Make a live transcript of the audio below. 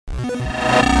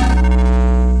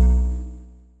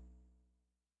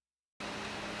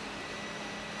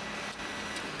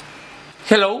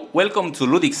Hello, welcome to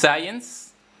Ludic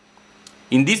Science.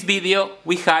 In this video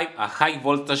we have a high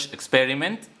voltage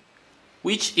experiment,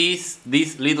 which is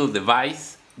this little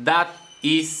device that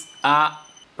is a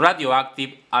radioactive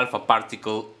alpha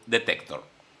particle detector.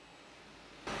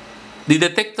 The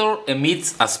detector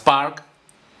emits a spark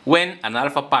when an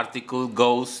alpha particle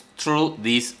goes through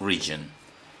this region.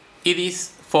 It is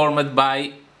formed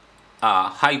by a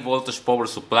high voltage power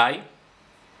supply,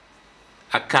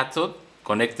 a cathode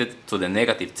connected to the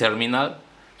negative terminal,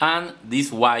 and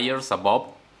these wires above,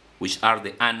 which are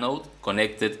the anode,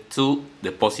 connected to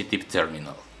the positive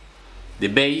terminal. The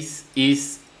base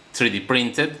is 3D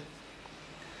printed,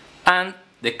 and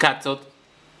the cathode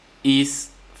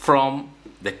is from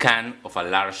the can of a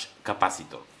large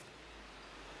capacitor.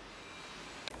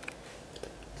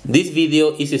 This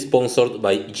video is sponsored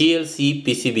by GLC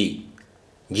PCB.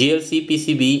 GLC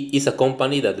PCB is a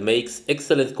company that makes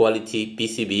excellent quality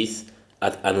PCBs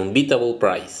at an unbeatable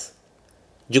price.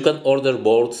 You can order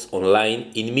boards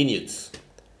online in minutes.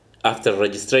 After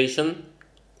registration,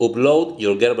 upload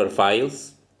your Gerber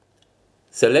files,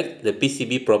 select the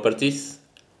PCB properties,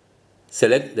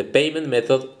 select the payment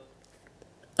method,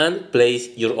 and place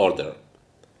your order.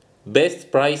 Best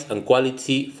price and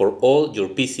quality for all your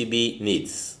PCB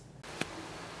needs.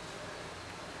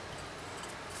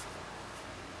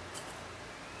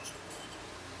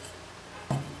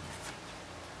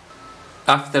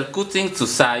 After cutting to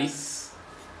size,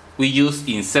 we use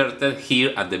inserted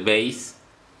here at the base,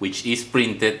 which is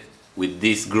printed with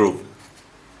this groove.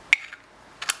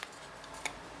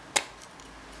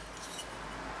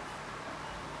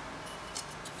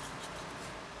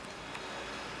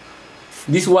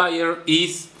 This wire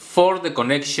is for the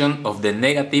connection of the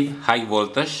negative high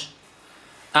voltage,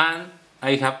 and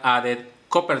I have added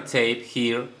copper tape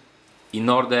here in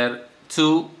order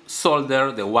to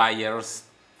solder the wires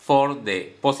for the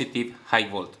positive high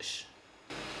voltage.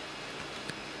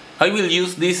 I will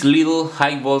use this little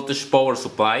high voltage power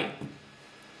supply.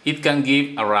 It can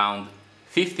give around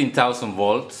 15,000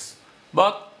 volts,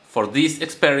 but for this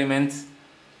experiment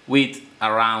with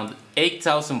around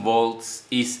 8,000 volts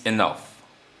is enough.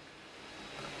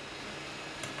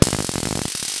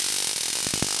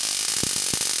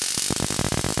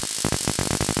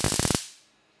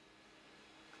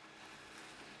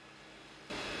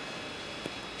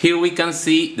 Here we can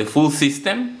see the full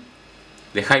system.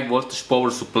 The high voltage power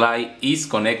supply is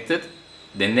connected.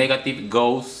 The negative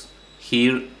goes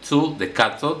here to the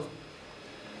cathode,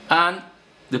 and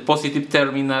the positive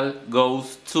terminal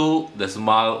goes to the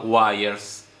small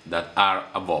wires that are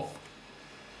above.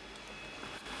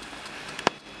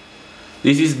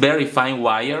 This is very fine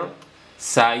wire,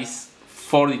 size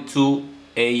 42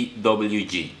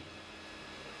 AWG.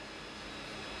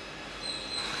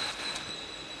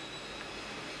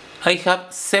 I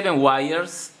have 7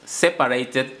 wires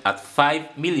separated at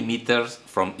 5 millimeters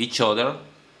from each other,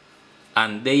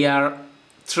 and they are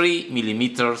 3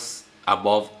 millimeters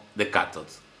above the cathode.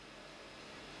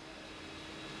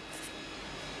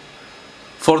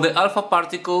 For the alpha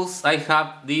particles, I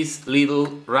have this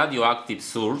little radioactive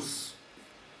source.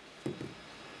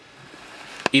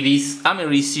 It is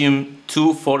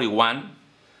americium-241,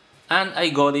 and I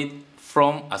got it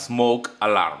from a smoke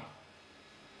alarm.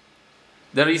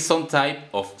 There is some type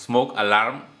of smoke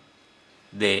alarm,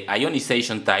 the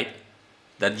ionization type,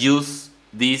 that use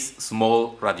this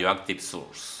small radioactive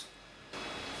source.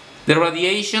 The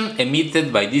radiation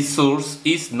emitted by this source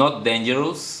is not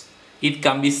dangerous. It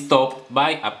can be stopped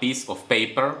by a piece of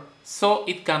paper, so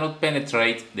it cannot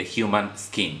penetrate the human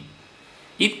skin.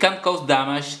 It can cause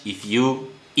damage if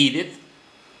you eat it,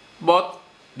 but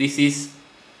this is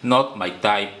not my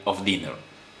type of dinner.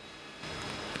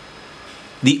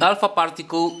 The alpha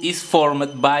particle is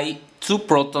formed by 2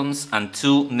 protons and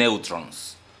 2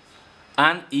 neutrons,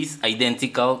 and is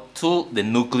identical to the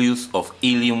nucleus of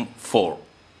helium-4.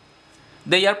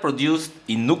 They are produced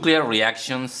in nuclear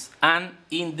reactions and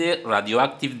in the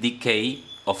radioactive decay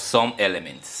of some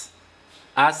elements,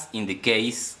 as in the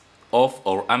case of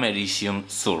our americium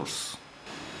source.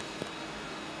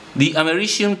 The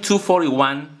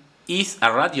americium-241 is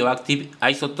a radioactive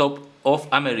isotope of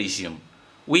americium,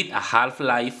 with a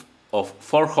half-life of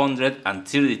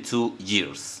 432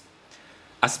 years.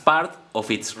 As part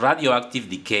of its radioactive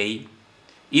decay,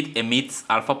 it emits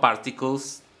alpha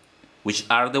particles, which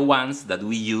are the ones that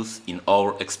we use in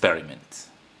our experiment.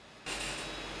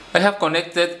 I have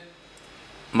connected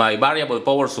my variable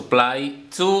power supply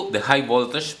to the high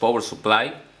voltage power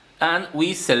supply, and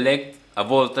we select a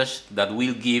voltage that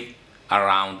will give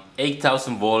around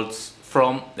 8,000 volts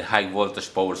from the high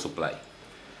voltage power supply.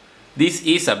 This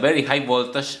is a very high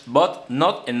voltage, but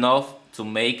not enough to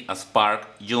make a spark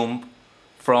jump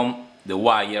from the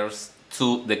wires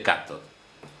to the cathode.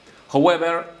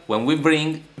 However, when we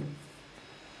bring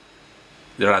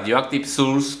the radioactive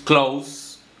source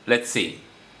close, let's see.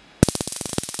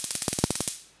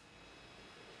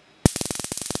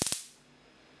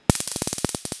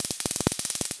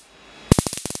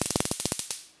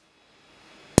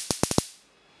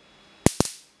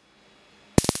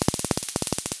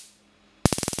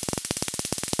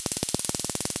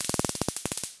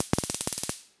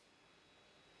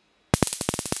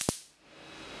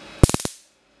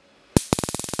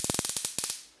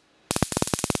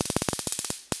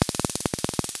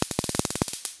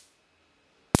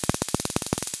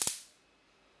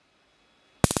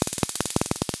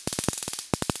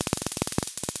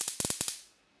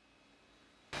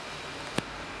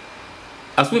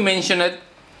 As we mentioned,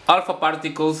 alpha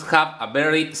particles have a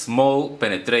very small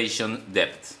penetration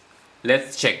depth.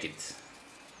 Let's check it.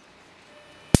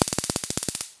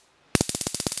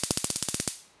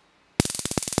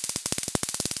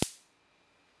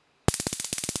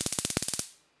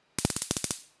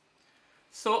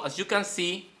 So, as you can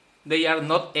see, they are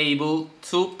not able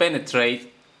to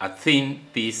penetrate a thin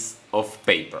piece of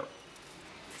paper.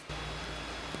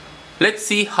 Let's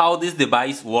see how this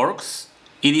device works.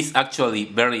 It is actually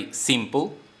very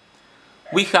simple.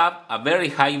 We have a very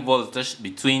high voltage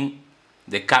between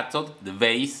the cathode, the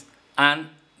base, and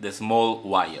the small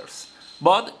wires.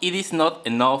 But it is not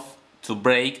enough to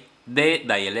break the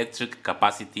dielectric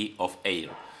capacity of air.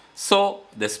 So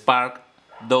the spark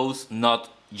does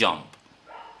not jump.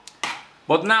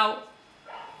 But now,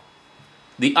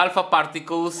 the alpha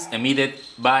particles emitted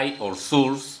by our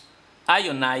source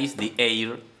ionize the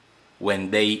air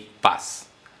when they pass.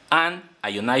 And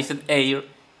ionized air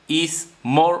is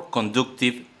more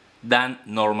conductive than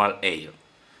normal air.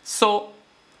 So,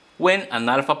 when an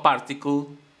alpha particle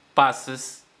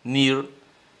passes near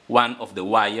one of the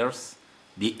wires,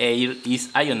 the air is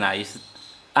ionized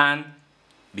and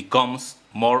becomes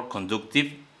more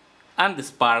conductive, and the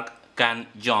spark can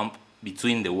jump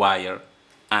between the wire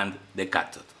and the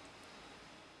cathode.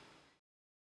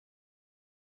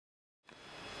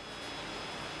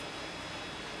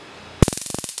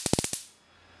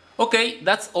 Okay,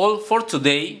 that's all for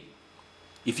today.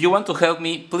 If you want to help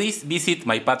me, please visit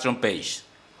my Patreon page.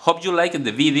 Hope you liked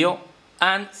the video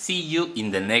and see you in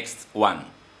the next one.